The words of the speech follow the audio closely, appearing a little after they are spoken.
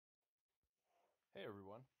Hey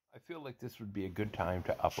everyone. I feel like this would be a good time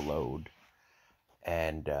to upload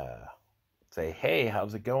and say, hey,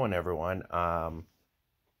 how's it going, everyone?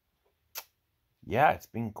 Yeah, it's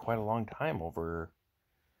been quite a long time, over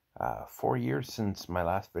 4 years since my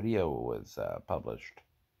last video was published.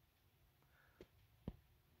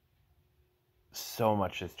 So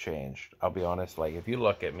much has changed. I'll be honest, like, if you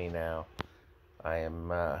look at me now, I am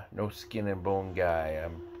no skin and bone guy.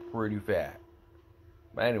 I'm pretty fat.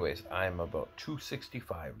 But anyways, I'm about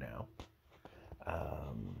 265 now.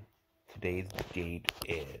 Um, Today's date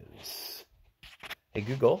is... Hey,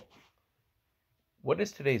 Google, what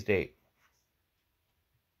is today's date?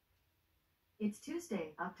 It's Tuesday,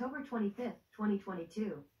 October 25th,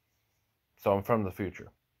 2022. So I'm from the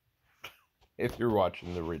future, if you're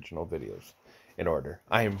watching the original videos in order.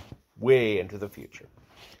 I am way into the future.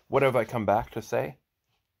 What have I come back to say?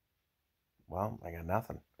 Well, I got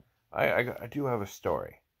nothing. I do have a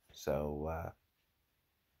story. So,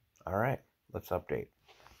 all right, let's update.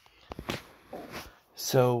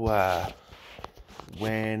 So,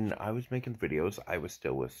 when I was making videos, I was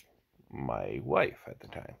still with my wife at the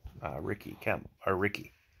time, Ricky Kemp, or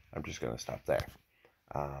Ricky. I'm just going to stop there.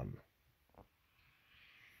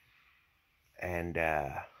 And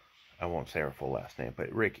I won't say her full last name, but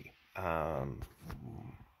Ricky.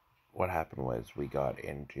 What happened was we got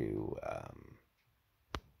into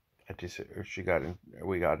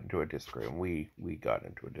we got into a disagreement. We got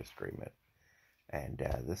into a disagreement, and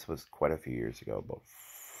this was quite a few years ago, about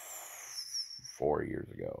 4 years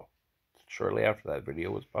ago. Shortly after that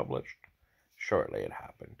video was published, shortly it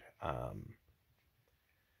happened.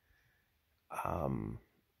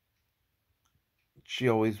 She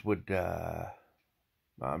always would.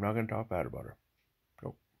 I'm not going to talk bad about her.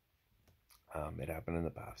 Nope. It happened in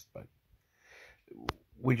the past, but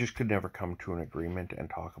we just could never come to an agreement and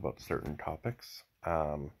talk about certain topics.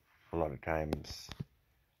 A lot of times,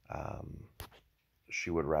 um,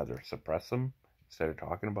 she would rather suppress them instead of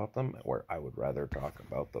talking about them, or I would rather talk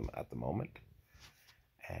about them at the moment.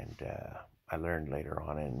 And I learned later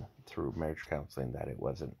on through marriage counseling that it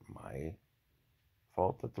wasn't my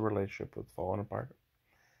fault that the relationship was falling apart.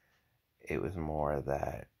 It was more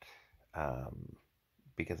that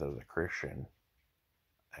because I was a Christian,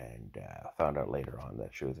 and found out later on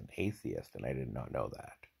that she was an atheist, and I did not know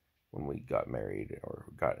that when we got married or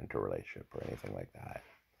got into a relationship or anything like that.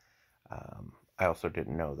 I also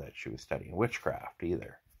didn't know that she was studying witchcraft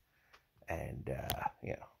either, and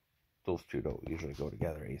those two don't usually go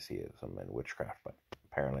together, atheism and witchcraft, but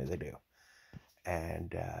apparently they do.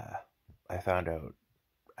 And I found out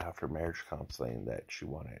after marriage counseling that she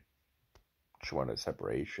wanted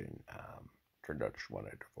separation. Turned out she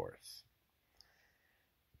wanted a divorce.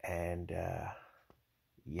 And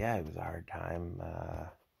yeah, it was a hard time.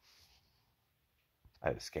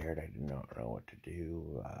 I was scared. I did not know what to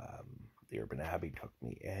do. The Urban Abbey took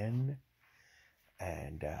me in,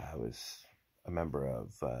 and I was a member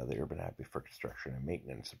of the Urban Abbey for Construction and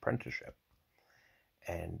Maintenance Apprenticeship.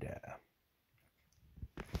 And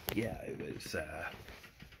yeah, it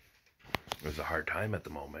was a hard time at the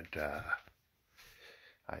moment.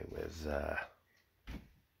 I was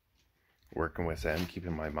working with them,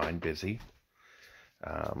 keeping my mind busy,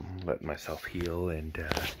 letting myself heal, and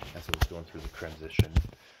as I was going through the transition,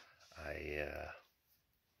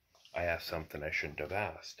 I asked something I shouldn't have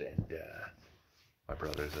asked, and my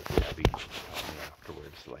brothers at the Abbey taught me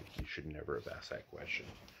afterwards, like, you should never have asked that question.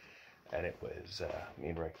 And it was me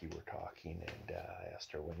and Ricky were talking, and I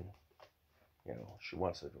asked her when, she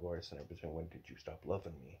wants a divorce and everything. When did you stop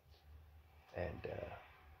loving me? And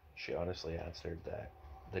she honestly answered that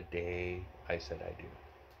the day I said I do.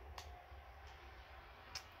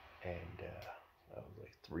 And I was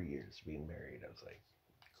like 3 years being married. I was like,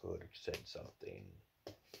 could have said something.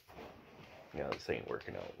 This ain't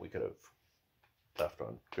working out. We could have left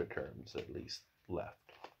on good terms, at least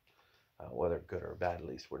left. Whether good or bad, at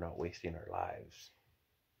least we're not wasting our lives.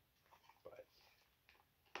 But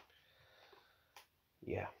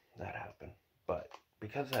yeah, that happened. But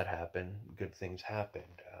because that happened, good things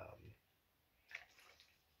happened.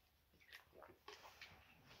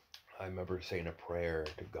 I remember saying a prayer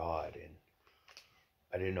to God, and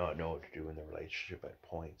I did not know what to do in the relationship at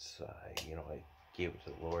points. I gave it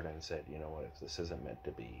to the Lord and said, you know what, if this isn't meant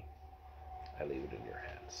to be, I leave it in your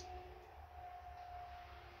hands.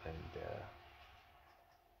 And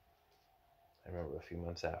I remember a few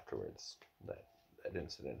months afterwards that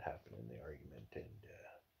incident happened in the argument, and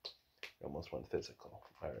it almost went physical.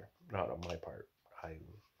 Or not on my part.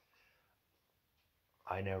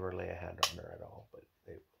 I never lay a hand on her at all, but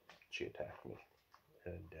she attacked me,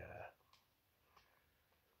 and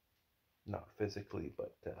not physically,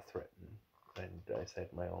 but threatened. and I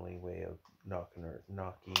said my only way of knocking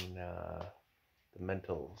the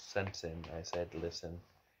mental sense in, I said, listen,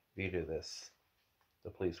 if you do this, the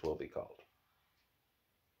police will be called.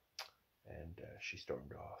 And she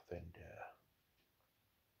stormed off, and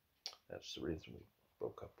that's the reason we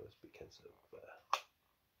broke up, was because of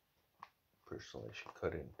personally she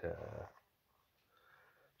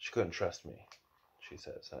couldn't trust me, she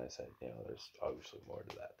says. And I said, there's obviously more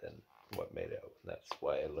to that than what made out. And that's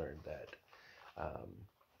why I learned that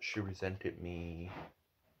she resented me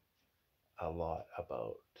a lot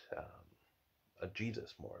about a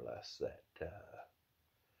Jesus, more or less, that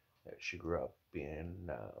she grew up being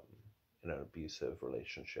in an abusive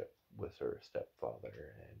relationship with her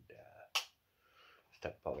stepfather, and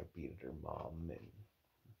stepfather beat her mom, and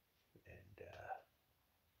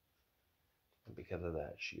because of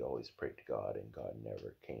that, she always prayed to God, and God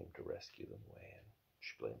never came to rescue them away, and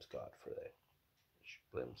she blames God for that. She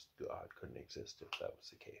blames God couldn't exist if that was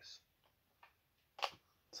the case.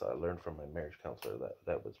 So I learned from my marriage counselor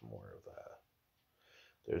that was more of a,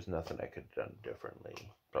 there's nothing I could have done differently.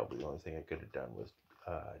 Probably the only thing I could have done was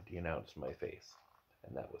denounce my faith,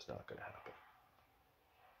 and that was not going to happen.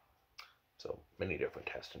 So many different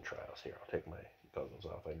tests and trials here. I'll take my goggles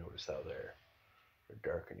off. I notice how they're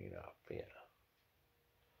darkening up. Yeah.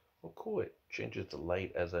 Well, cool. It changes the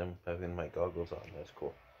light as I'm having my goggles on. That's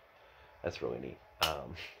cool. That's really neat.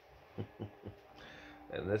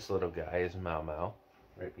 And this little guy is Mau Mau,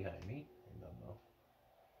 right behind me. Mau Mau.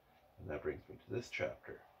 And that brings me to this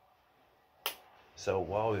chapter. So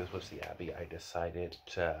while I was with the Abbey, I decided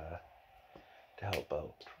to help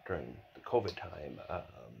out during the COVID time.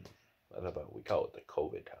 We call it the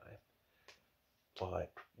COVID time.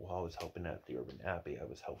 But while I was helping out the Urban Abbey, I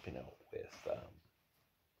was helping out with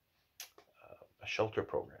a shelter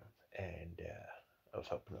program, and I was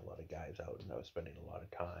helping a lot of guys out, and I was spending a lot of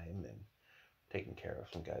time and taking care of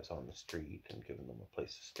some guys on the street and giving them a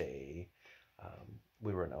place to stay.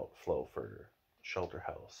 We were an outflow for shelter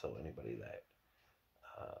house, so anybody that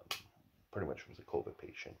pretty much was a COVID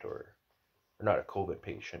patient, or not a COVID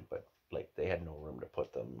patient, but like they had no room to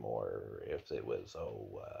put them, or if it was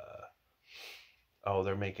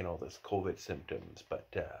they're making all this COVID symptoms, but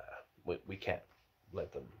we can't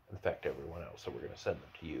let them infect everyone else, so we're going to send them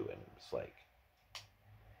to you. And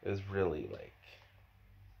it was really like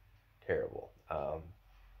terrible.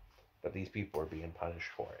 But these people were being punished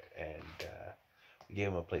for it, and we gave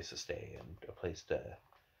them a place to stay and a place to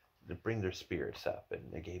bring their spirits up,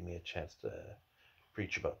 and they gave me a chance to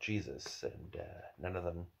preach about Jesus, and none of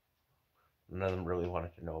them really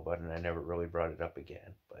wanted to know about it, and I never really brought it up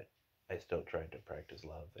again, but I still tried to practice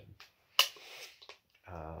love. And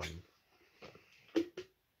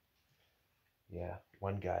yeah,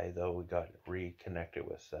 one guy though we got reconnected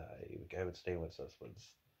with, the guy would stay with us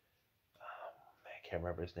was, I can't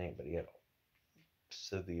remember his name, but he had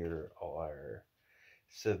severe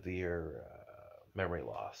memory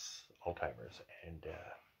loss, Alzheimer's, and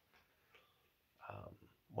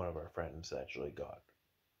one of our friends actually got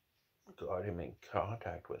him in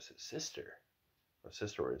contact with his sister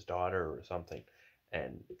or his daughter or something,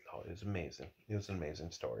 and it was amazing. It was an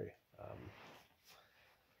amazing story.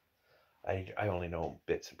 I only know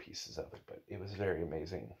bits and pieces of it, but it was very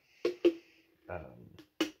amazing.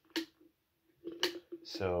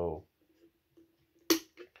 So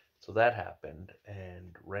that happened,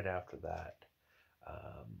 and right after that,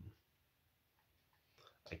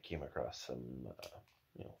 I came across some,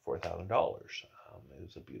 $4,000. It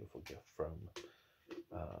was a beautiful gift from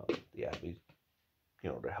the Abbey,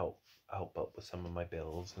 to help out with some of my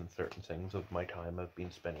bills and certain things of my time I've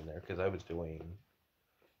been spending there, because I was doing,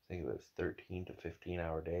 I think it was 13 to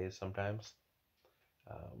 15-hour days sometimes,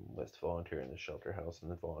 with volunteering in the shelter house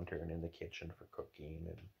and then volunteering in the kitchen for cooking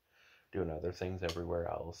and doing other things everywhere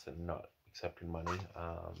else and not accepting money.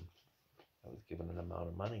 I was given an amount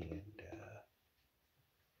of money,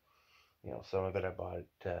 and some of it I bought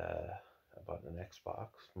an Xbox,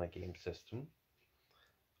 my game system.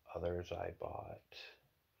 Others I bought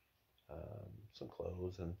some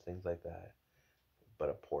clothes and things like that. But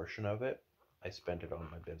a portion of it, I spent it on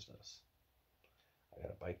my business. I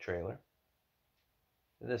got a bike trailer.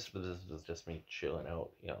 And this was just me chilling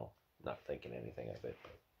out, not thinking anything of it,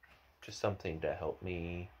 but just something to help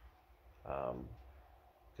me.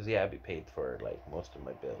 Because the Abbey paid for like most of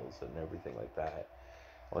my bills and everything like that.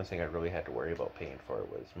 Only thing I really had to worry about paying for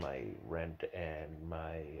was my rent and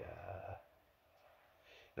my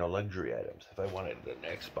luxury items. If I wanted an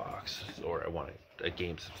Xbox or I wanted a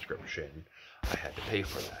game subscription, I had to pay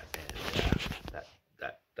for that,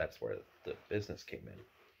 and that's where the business came in.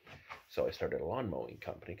 So I started a lawn mowing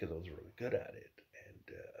company because I was really good at it,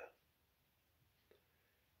 and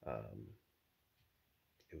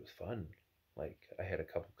was fun. Like, I had a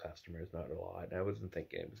couple customers, not a lot, and I wasn't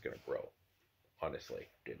thinking it was going to grow. Honestly,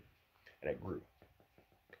 it didn't. And it grew.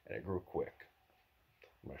 And it grew quick.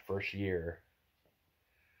 My first year,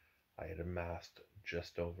 I had amassed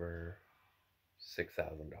just over $6,000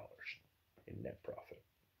 in net profit.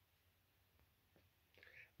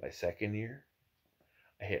 My second year,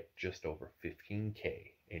 I hit just over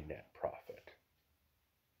 $15K in net profit.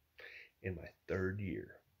 In my third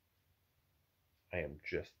year, I am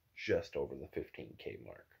just over the $15K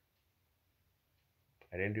mark.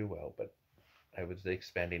 I didn't do well, but I was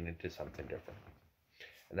expanding into something different.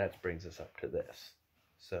 And that brings us up to this.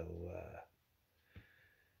 So,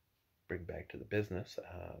 bring back to the business.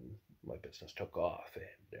 My business took off,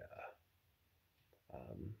 and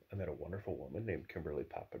I met a wonderful woman named Kimberly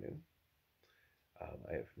Papanou.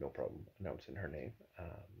 I have no problem announcing her name,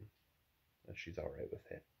 and she's all right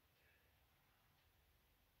with it.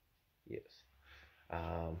 Yes.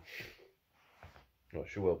 Well,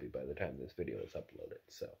 she will be by the time this video is uploaded.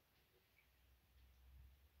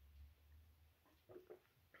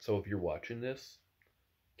 So if you're watching this,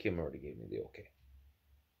 Kim already gave me the okay.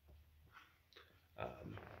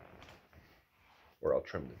 Or I'll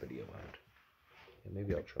trim the video out. Yeah,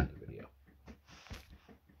 maybe I'll trim the video.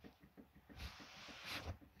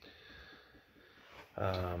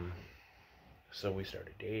 So we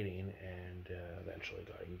started dating, and eventually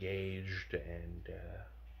got engaged, and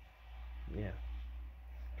yeah,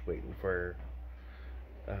 just waiting for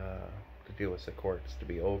the deal with the courts to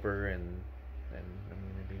be over, and I'm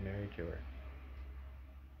going to be married to her.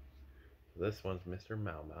 So this one's Mr.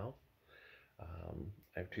 Mau Mau.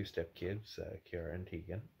 I have two stepkids, Kiara and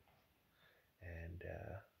Tegan, and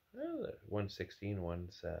one's 16,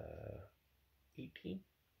 one's 18.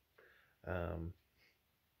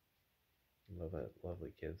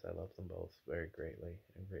 Lovely kids. I love them both very greatly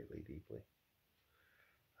and greatly deeply.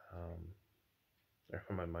 They're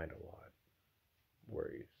on my mind a lot.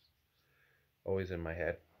 Worries. Always in my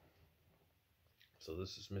head. So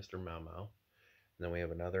this is Mr. Mau Mau. And then we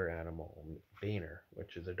have another animal, Boehner,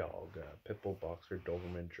 which is a dog, Pitbull Boxer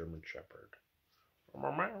Doberman German Shepherd.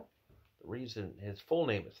 The reason his full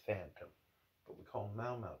name is Phantom, but we call him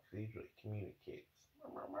Mau Mau because he usually communicates.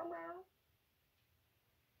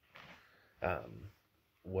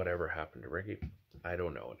 Whatever happened to Ricky, I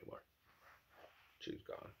don't know anymore. She's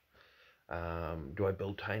gone. Do I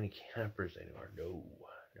build tiny campers anymore? No,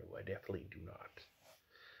 I definitely do not.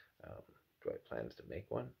 Do I have plans to make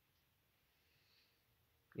one?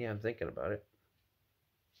 Yeah, I'm thinking about it.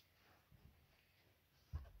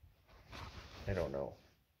 I don't know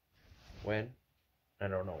when. I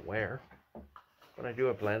don't know where. But I do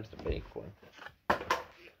have plans to make one.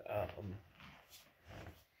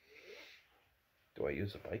 Do I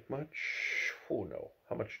use a bike much? Oh no.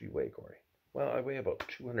 How much do you weigh, Corey? Well, I weigh about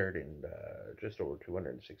 200 and just over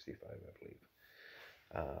 265, I believe.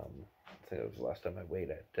 I think it was the last time I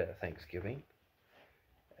weighed at Thanksgiving.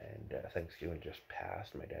 And Thanksgiving just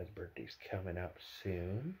passed. My dad's birthday's coming up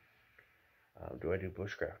soon. Do I do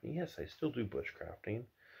bushcrafting? Yes, I still do bushcrafting.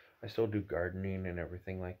 I still do gardening and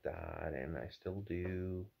everything like that. And I still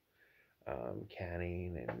do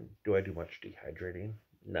canning. And do I do much dehydrating?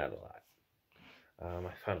 Not a lot.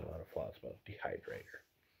 I found a lot of flaws about dehydrator.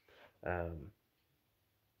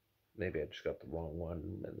 Maybe I just got the wrong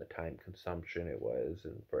one, and the time consumption it was,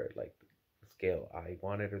 and for it, like the scale I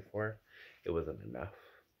wanted it for, it wasn't enough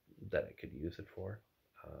that I could use it for.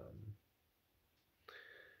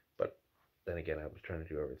 But then again, I was trying to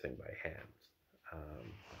do everything by hand.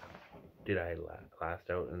 Did I last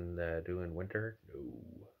out and do in winter? No,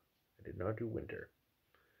 I did not do winter.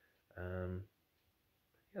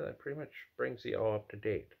 Yeah, that pretty much brings you all up to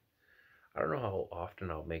date. I don't know how often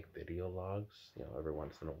I'll make video logs, every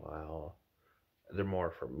once in a while. They're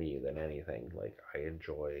more for me than anything. Like, I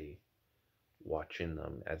enjoy watching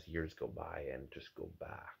them as years go by and just go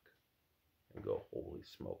back and go, holy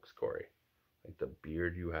smokes, Corey. Like, the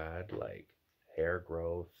beard you had, like, hair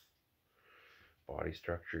growth, body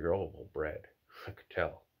structure, you're all well bred. I could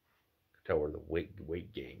tell. Where the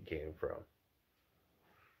weight gain came from.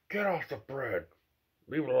 Get off the bread.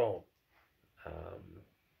 Leave it alone.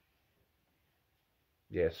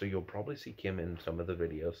 Yeah, so you'll probably see Kim in some of the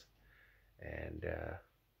videos. And,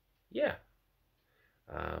 yeah.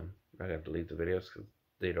 I'm not going to delete the videos because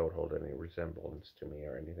they don't hold any resemblance to me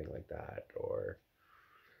or anything like that.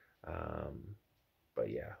 But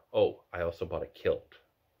yeah. Oh, I also bought a kilt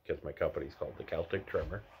because my company's called the Celtic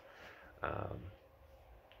Trimmer.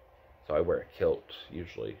 So I wear a kilt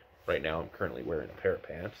usually. Right now I'm currently wearing a pair of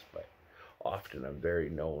pants, but often I'm very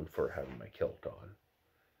known for having my kilt on.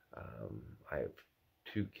 I have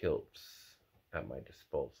two kilts at my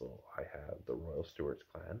disposal, I have the Royal Stewards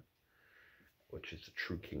clan, which is the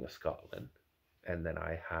true King of Scotland. And then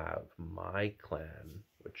I have my clan,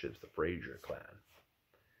 which is the Fraser clan.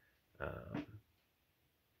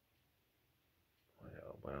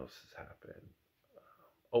 What else has happened?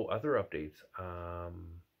 Other updates.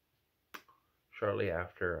 Shortly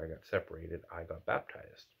after I got separated, I got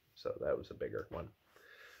baptized. So that was a bigger one.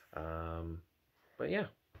 But yeah,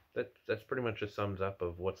 that's pretty much a sums up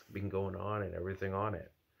of what's been going on and everything on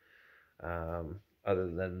it.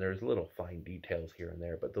 Other than there's little fine details here and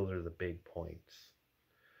there, but those are the big points.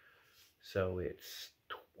 So it's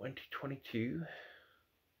 2022,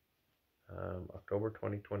 October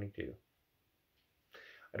 2022.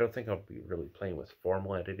 I don't think I'll be really playing with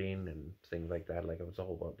formal editing and things like that. Like, it was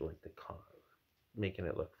all about like making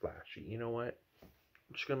it look flashy. You know what?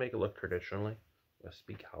 I'm just gonna make it look traditionally. I'm gonna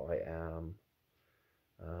speak how I am.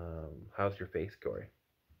 How's your face, Corey?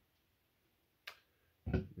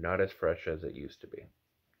 Not as fresh as it used to be.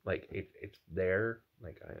 Like, it's there.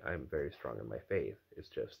 Like, I'm very strong in my faith. It's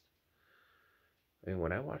just, I mean,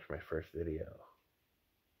 when I watched my first video,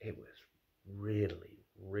 it was really,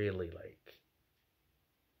 really like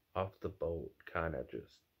off the boat, kind of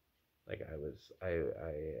just like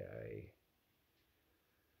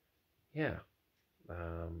yeah.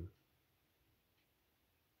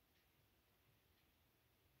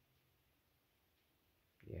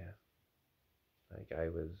 Yeah, like I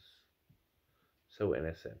was so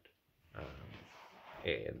innocent,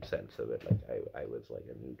 in sense of it. Like I was like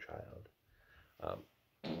a new child.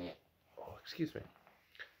 Oh, excuse me.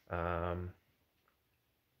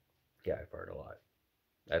 Yeah, I fart a lot.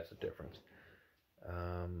 That's the difference.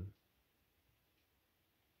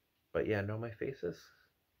 But yeah, no, my face is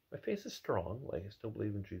strong. Like, I still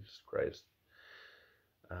believe in Jesus Christ.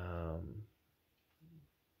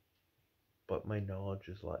 But my knowledge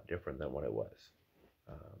is a lot different than what it was.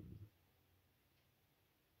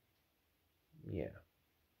 Yeah.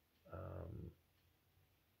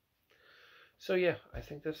 So yeah, I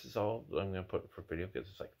think this is all I'm gonna put for video because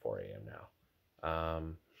it's like 4 a.m. now.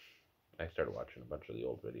 I started watching a bunch of the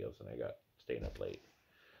old videos and I got staying up late.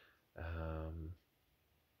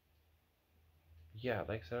 Yeah,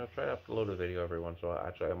 like I said, I'll try to upload a video every once in a while.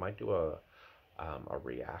 Actually, I might do a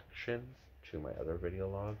reaction to my other video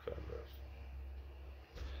logs.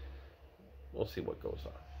 We'll see what goes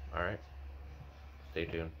on. All right, stay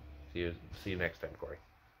tuned. See you next time, Corey.